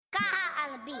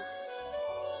on the beat.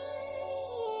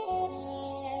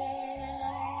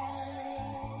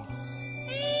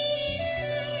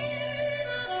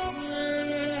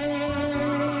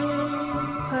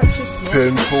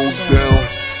 Ten toes down,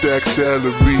 stack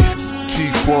salary,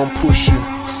 keep on pushing,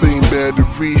 same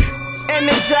battery.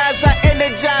 Energize, I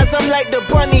energize, I'm like the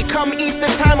bunny. Come Easter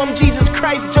time, I'm Jesus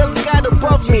Christ, just got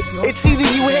above me. It's either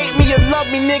you hate me or love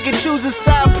me, nigga, choose a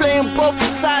side. Playing both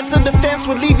sides of the fence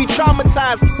will leave you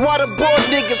traumatized. Waterboard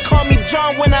niggas, call me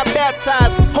John when I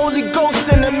baptize. Holy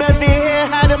Ghost in them, ever hear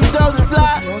how them doves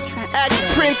fly?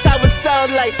 Ask Prince how it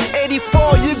sound like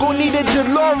 84, you gon' need a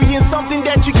DeLorean, something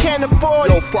that you can't afford.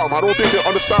 Yo fam, I don't think they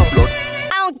understand, blood.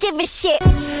 I don't give a shit.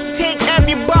 Take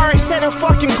every bar and set and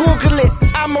fucking Google it.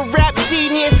 I'm a rap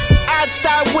genius, odd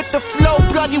style with the flow,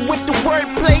 bloody with the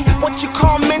wordplay. What you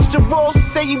call menstruals,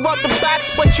 say you out the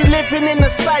box, but you living in a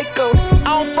cycle.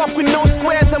 I don't fuck with no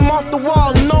squares, I'm off the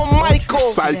wall, no Michael.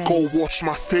 Psycho, watch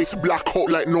my face, black out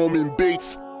like Norman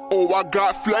Bates. Oh, I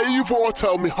got flavor,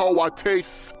 tell me how I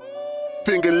taste.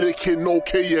 Finger licking, no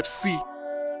KFC.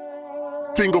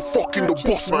 Finger fucking the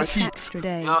boss, my heat.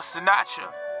 Yo, Sinatra,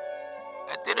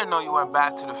 I didn't know you went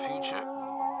back to the future.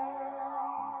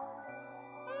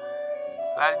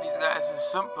 A lot of these guys are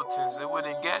simpletons, they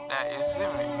wouldn't get that, you see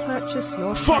me? Purchase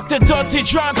your Fuck the dirty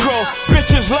Dranko,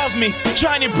 bitches love me,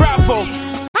 Johnny Bravo.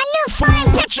 My new fine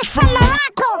bitches from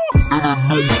Morocco.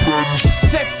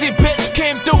 Sexy bitch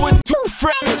came through with 2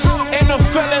 friends. And the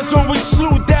fellas when we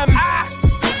slew them.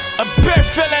 A bare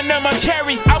fella named I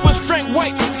carry. I was Frank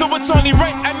White, so it's only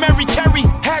right I marry Carrie.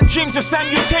 Had dreams of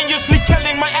simultaneously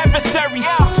killing my adversaries.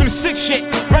 Some sick shit,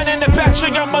 running the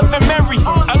battery on Mother Mary.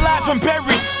 Alive and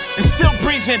buried, and still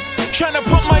breathing. Tryna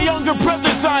put my younger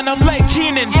brothers on, I'm like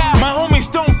Keenan. My homies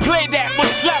don't play that, we'll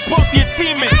slap up your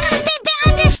teammate. I don't think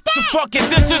they understand. So fuck it,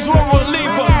 this is where we'll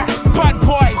leave them. Bad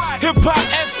boys, hip-hop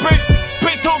expert,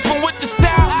 Beethoven with the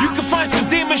style. You can find some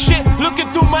demon shit, looking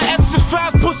through my ex's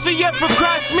files. Pussy ever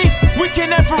cross me, we can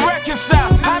never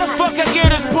reconcile. How the fuck I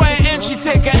get this boy an inch, she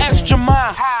take an extra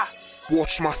mile?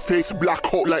 Watch my face,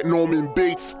 black out like Norman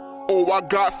Bates. Oh, I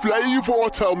got flavor,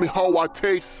 tell me how I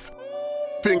taste.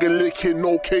 Finger licking,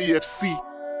 no KFC.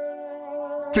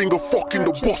 Finger fucking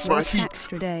the boss, my heat.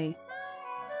 Today.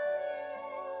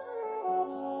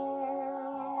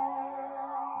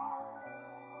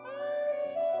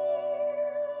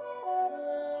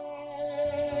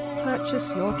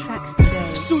 Purchase your tracks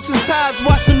today. Suits and ties,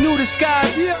 watch the new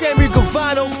disguise. Sammy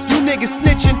Gavano, you niggas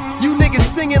snitching. You niggas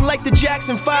singing like the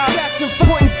Jackson 5.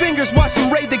 Pointing fingers, watch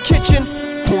them raid the kitchen.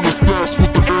 Pulling stacks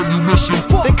with the ammunition.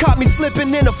 They caught me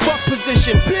slipping in a fuck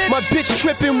position. My bitch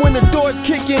tripping when the door's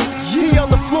kicking. He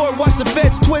on the floor, watch the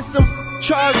feds twist him.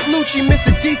 Charles Lucci,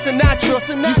 Mr.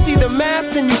 DeeSinatra. You see the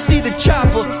mask, then you see the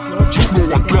chopper. Just know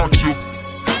I got you.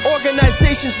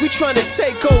 Organizations, we tryna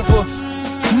take over.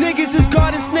 Niggas is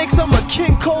garden snakes, I'm a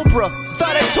king cobra.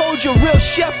 Thought I told you, real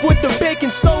chef with the baking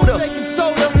soda.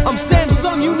 I'm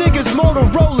Samsung, you niggas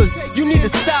Motorola's. You need to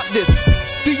stop this.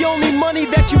 The only money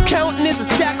that you countin' is a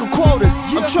stack of quotas.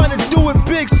 I'm tryna do it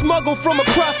big, smuggle from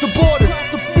across the borders.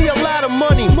 See a lot of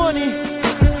money.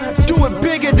 Do it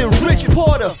bigger than Rich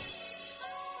Porter.